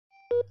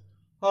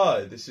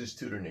Hi, this is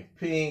Tutor Nick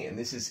P, and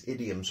this is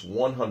Idioms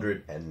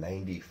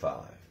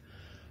 195.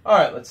 All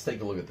right, let's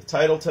take a look at the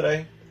title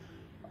today.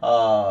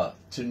 To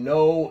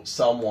know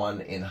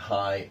someone in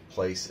high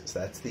places.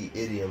 That's the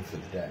idiom for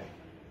the day.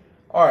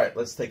 All right,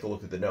 let's take a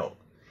look at the note.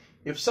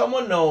 If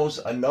someone knows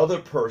another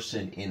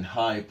person in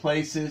high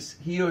places,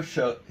 he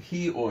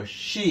or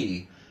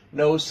she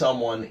knows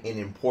someone in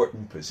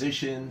important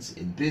positions,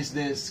 in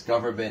business,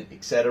 government,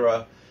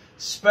 etc.,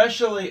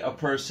 especially a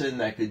person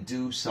that could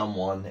do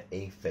someone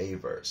a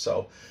favor.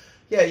 So,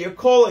 yeah, you're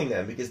calling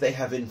them because they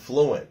have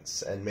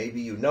influence, and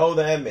maybe you know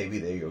them, maybe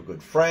they're your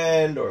good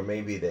friend, or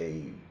maybe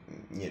they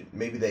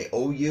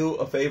owe you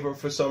a favor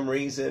for some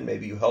reason.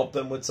 Maybe you helped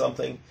them with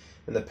something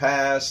in the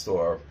past,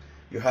 or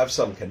you have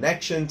some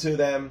connection to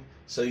them,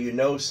 so you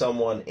know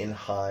someone in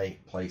high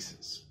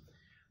places.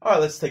 All right,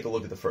 let's take a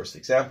look at the first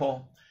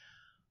example.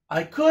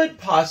 I could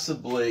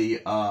probably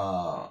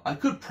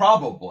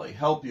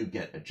help you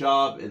get a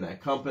job in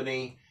that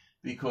company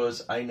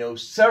because I know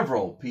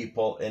several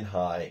people in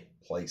high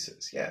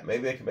places. Yeah,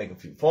 maybe I can make a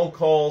few phone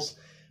calls.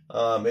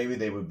 Maybe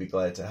they would be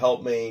glad to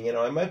help me. You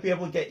know, I might be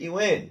able to get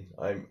you in.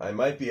 I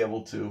might be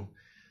able to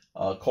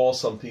call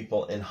some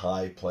people in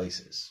high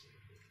places.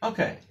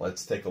 Okay,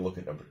 let's take a look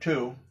at number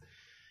 2.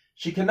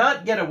 She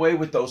cannot get away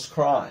with those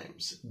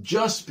crimes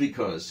just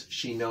because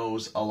she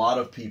knows a lot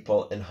of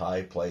people in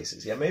high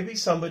places. Yeah, maybe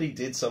somebody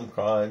did some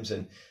crimes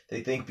and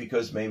they think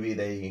because maybe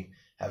they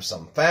have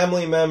some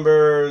family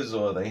members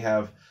or they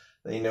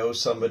know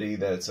somebody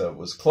that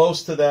was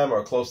close to them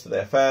or close to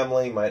their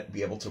family might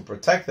be able to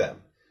protect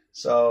them.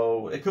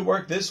 So it could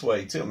work this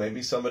way too.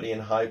 Maybe somebody in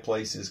high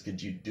places could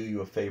do you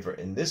a favor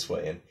in this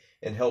way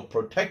and help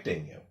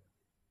protecting you.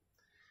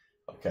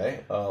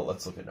 Okay,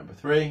 let's look at number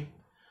 3.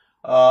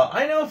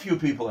 I know a few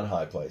people in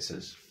high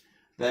places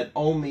that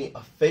owe me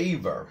a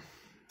favor.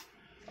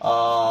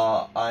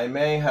 I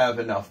may have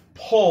enough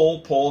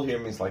pull here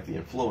means like the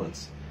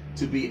influence,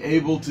 to be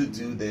able to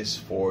do this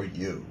for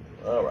you.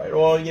 All right,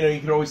 well, you know,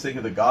 you can always think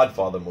of the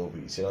Godfather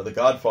movies. You know, the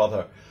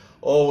Godfather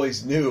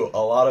always knew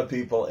a lot of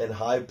people in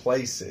high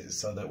places,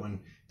 so that when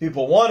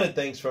people wanted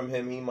things from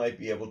him, he might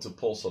be able to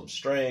pull some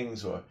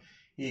strings, or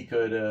he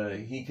could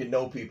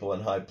know people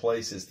in high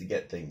places to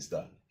get things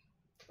done.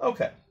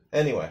 Okay,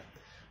 anyway.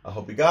 I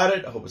hope you got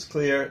it. I hope it's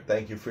clear.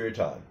 Thank you for your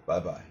time.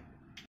 Bye-bye.